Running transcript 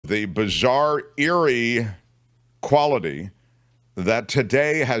the bizarre, eerie quality that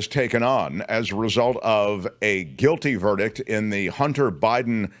today has taken on as a result of a guilty verdict in the Hunter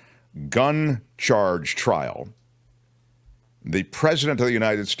Biden gun charge trial. The President of the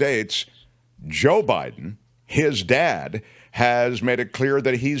United States, Joe Biden, his dad, has made it clear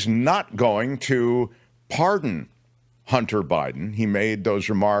that he's not going to pardon Hunter Biden. He made those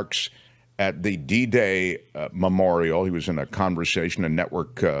remarks at the D-Day memorial. He was in a conversation, a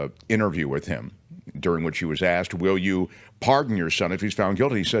network interview with him, during which he was asked, will you pardon your son if he's found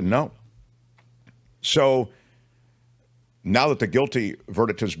guilty? He said no. So now that the guilty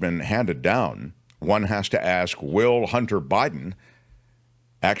verdict has been handed down, one has to ask, will Hunter Biden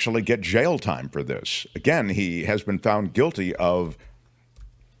actually get jail time for this? Again, he has been found guilty of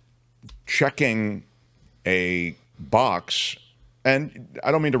checking a box, and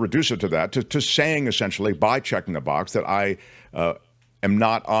I don't mean to reduce it to that, to saying essentially by checking the box that I am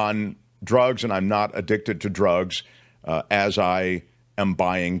not on drugs and I'm not addicted to drugs as I am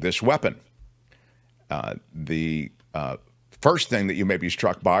buying this weapon. The first thing that you may be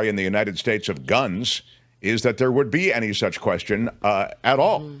struck by in the United States of guns is that there would be any such question at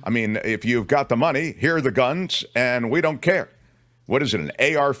all. I mean, if you've got the money, here are the guns, and we don't care. What is it, an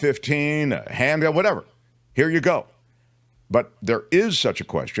AR-15, a handgun, whatever. Here you go. But there is such a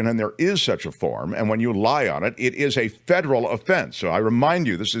question, and there is such a form, and when you lie on it, it is a federal offense. So I remind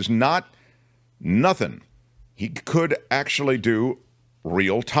you, this is not nothing. He could actually do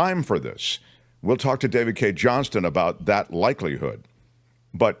real time for this. We'll talk to David K. Johnston about that likelihood.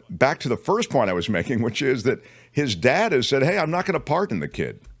 But back to the first point I was making, which is that his dad has said, hey, I'm not going to pardon the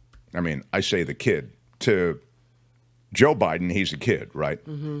kid. I mean, I say the kid. To Joe Biden, he's a kid, right?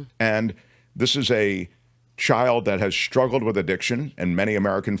 Mm-hmm. And this is a child that has struggled with addiction, and many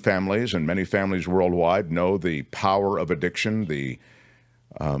American families and many families worldwide know the power of addiction, the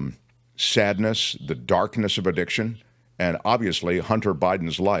sadness, the darkness of addiction. And obviously, Hunter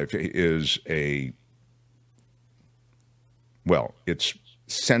Biden's life is it's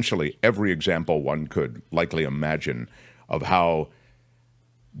essentially every example one could likely imagine of how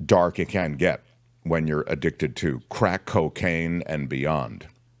dark it can get when you're addicted to crack cocaine and beyond.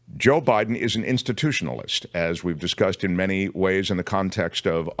 Joe Biden is an institutionalist, as we've discussed in many ways in the context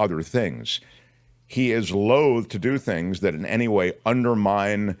of other things. He is loath to do things that in any way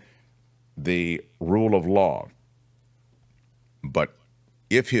undermine the rule of law. But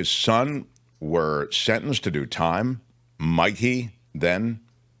if his son were sentenced to do time, might he then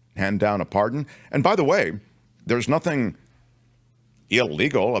hand down a pardon? And by the way, there's nothing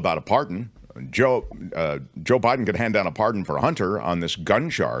illegal about a pardon. Joe Biden could hand down a pardon for Hunter on this gun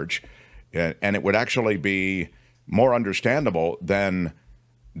charge, and it would actually be more understandable than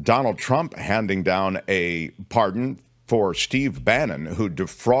Donald Trump handing down a pardon for Steve Bannon, who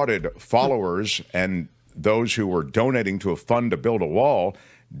defrauded followers and those who were donating to a fund to build a wall,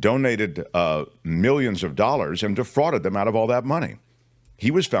 donated millions of dollars and defrauded them out of all that money.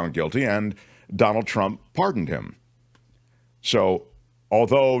 He was found guilty, and Donald Trump pardoned him. So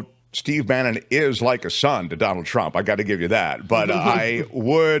although Steve Bannon is like a son to Donald Trump, I got to give you that, but I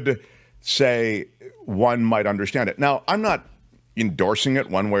would say one might understand it. Now, I'm not endorsing it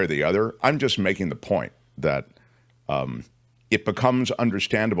one way or the other. I'm just making the point that it becomes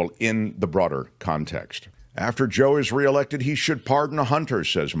understandable in the broader context. After Joe is reelected, he should pardon Hunter,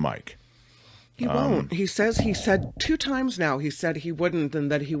 says Mike. He won't. He said 2 times now, he said he wouldn't,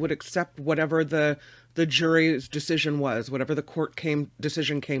 and that he would accept whatever the jury's decision was, whatever the court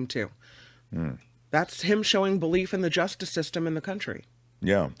decision came to. That's him showing belief in the justice system in the country.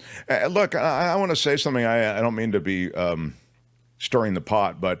 Yeah. Look, I want to say something. I don't mean to be stirring the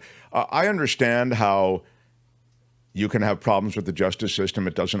pot, but I understand how you can have problems with the justice system.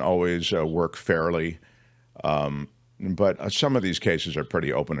 It doesn't always work fairly. But some of these cases are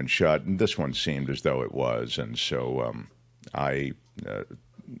pretty open and shut, and this one seemed as though it was. And so I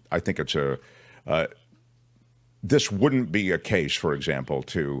think it's this wouldn't be a case, for example,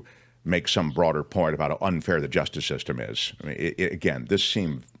 to make some broader point about how unfair the justice system is. I mean, again, this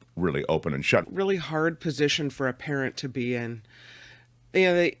seemed really open and shut. Really hard position for a parent to be in.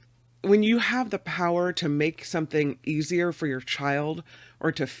 When you have the power to make something easier for your child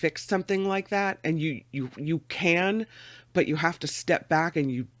or to fix something like that, and you can, but you have to step back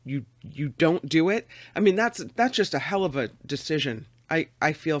and you don't do it. I mean, that's just a hell of a decision.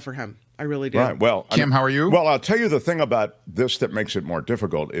 I feel for him. I really do. Right. Well, Kim, how are you? Well, I'll tell you the thing about this that makes it more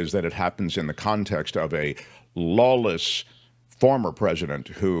difficult is that it happens in the context of a lawless former president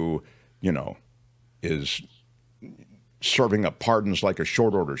who, is serving up pardons like a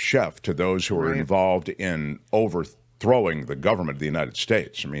short order chef to those who are involved in over overthrowing the government of the United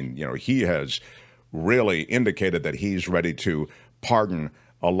States. I mean, he has really indicated that he's ready to pardon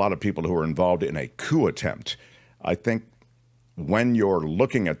a lot of people who are involved in a coup attempt. I think when you're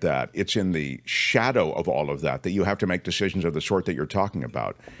looking at that, it's in the shadow of all of that you have to make decisions of the sort that you're talking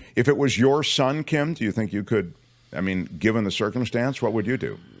about. If it was your son, Kim, do you think you could, given the circumstance, what would you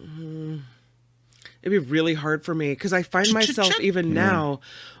do? It'd be really hard for me because I find myself even now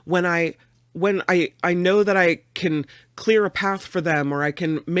when I know that I can clear a path for them, or I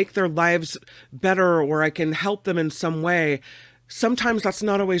can make their lives better, or I can help them in some way. Sometimes that's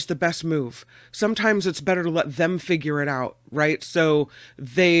not always the best move. Sometimes it's better to let them figure it out, right? So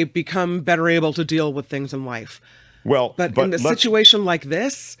they become better able to deal with things in life. Well, but in a situation like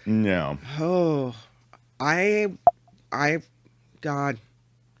this, no. Oh, God,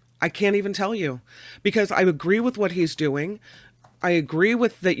 I can't even tell you, because I agree with what he's doing. I agree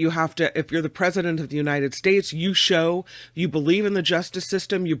with that. You have to, if you're the president of the United States, you show you believe in the justice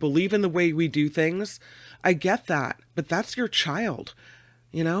system, you believe in the way we do things. I get that, but that's your child,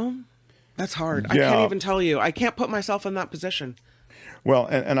 That's hard. Yeah. I can't even tell you. I can't put myself in that position. Well,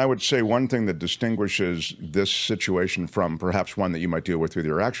 and I would say one thing that distinguishes this situation from perhaps one that you might deal with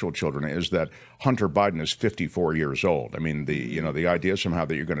your actual children is that Hunter Biden is 54 years old. I mean, the idea somehow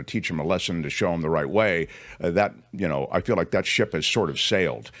that you're going to teach him a lesson to show him the right way, I feel like that ship has sort of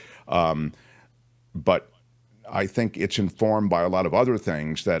sailed. But I think it's informed by a lot of other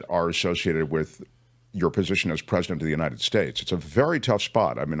things that are associated with your position as president of the United States. It's a very tough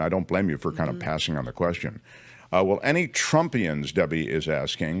spot. I don't blame you for kind of passing on the question. Will any Trumpians, Debbie is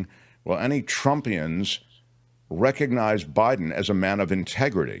asking, will any Trumpians recognize Biden as a man of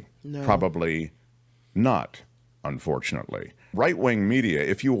integrity? No. Probably not, unfortunately. Right-wing media,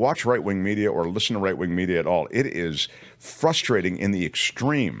 if you watch right-wing media or listen to right-wing media at all, it is frustrating in the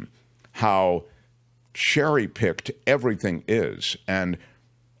extreme how cherry-picked everything is. And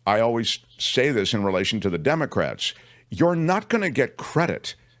I always say this in relation to the Democrats. You're not going to get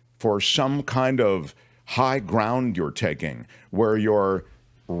credit for some kind of high ground you're taking where you're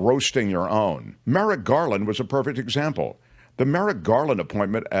roasting your own. Merrick Garland was a perfect example. The Merrick Garland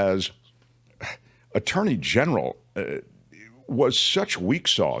appointment as Attorney General was such weak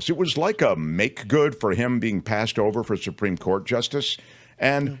sauce. It was like a make good for him being passed over for Supreme Court justice.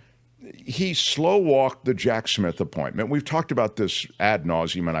 And he slow walked the Jack Smith appointment. We've talked about this ad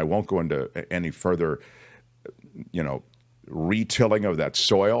nauseum, and I won't go into any further, retilling of that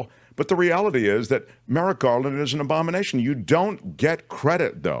soil. But the reality is that Merrick Garland is an abomination. You don't get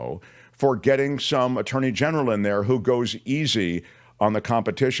credit, though, for getting some attorney general in there who goes easy on the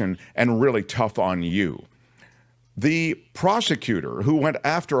competition and really tough on you. The prosecutor who went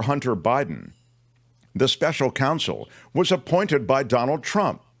after Hunter Biden, the special counsel, was appointed by Donald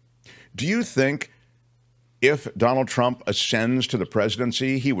Trump. Do you think if Donald Trump ascends to the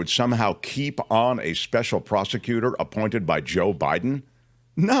presidency, he would somehow keep on a special prosecutor appointed by Joe Biden?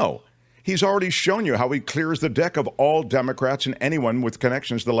 No. He's already shown you how he clears the deck of all Democrats and anyone with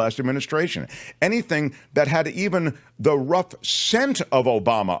connections to the last administration. Anything that had even the rough scent of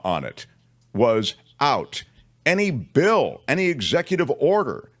Obama on it was out. Any bill, any executive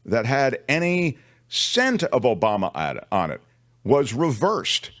order that had any scent of Obama on it was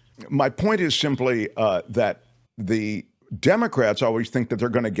reversed. My point is simply that the Democrats always think that they're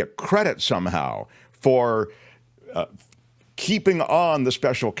going to get credit somehow for keeping on the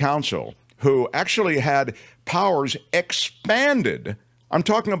special counsel, who actually had powers expanded. I'm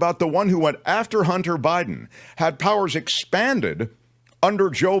talking about the one who went after Hunter Biden, had powers expanded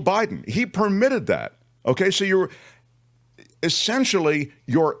under Joe Biden. He permitted that. Okay, so you're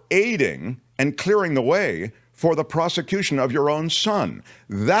aiding and clearing the way for the prosecution of your own son.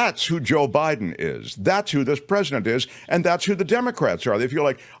 That's who Joe Biden is. That's who this president is. And that's who the Democrats are. They feel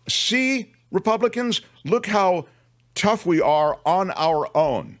like, see, Republicans, look how tough we are on our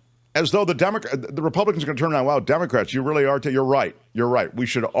own. As though the Republicans are going to turn around, wow, Democrats, you really are. You're right. You're right. We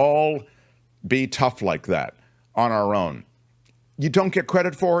should all be tough like that on our own. You don't get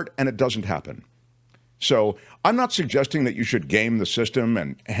credit for it, and it doesn't happen. So I'm not suggesting that you should game the system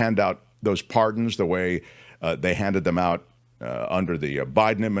and hand out those pardons the way they handed them out under the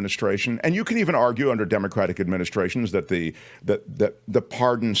Biden administration. And you can even argue under Democratic administrations that the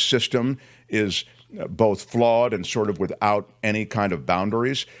pardon system is both flawed and sort of without any kind of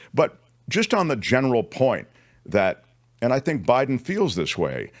boundaries. But just on the general point that, and I think Biden feels this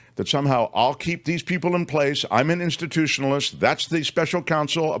way, that somehow I'll keep these people in place. I'm an institutionalist. That's the special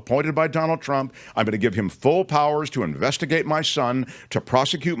counsel appointed by Donald Trump. I'm going to give him full powers to investigate my son, to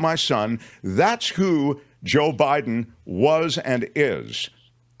prosecute my son. That's who Joe Biden was and is.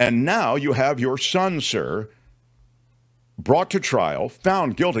 And now you have your son, sir, brought to trial,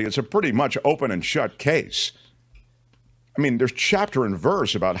 found guilty. It's a pretty much open and shut case. I mean, there's chapter and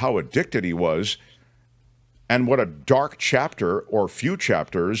verse about how addicted he was and what a dark chapter or few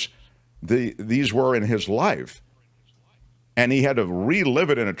chapters these were in his life. And he had to relive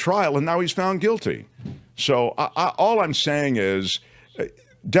it in a trial, and now he's found guilty. So all I'm saying is,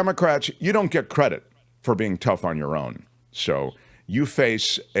 Democrats, you don't get credit for being tough on your own. So you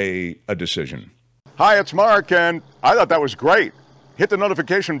face a decision. Hi, it's Mark, and I thought that was great. Hit the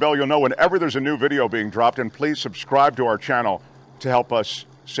notification bell. You'll know whenever there's a new video being dropped, and please subscribe to our channel to help us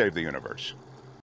save the universe.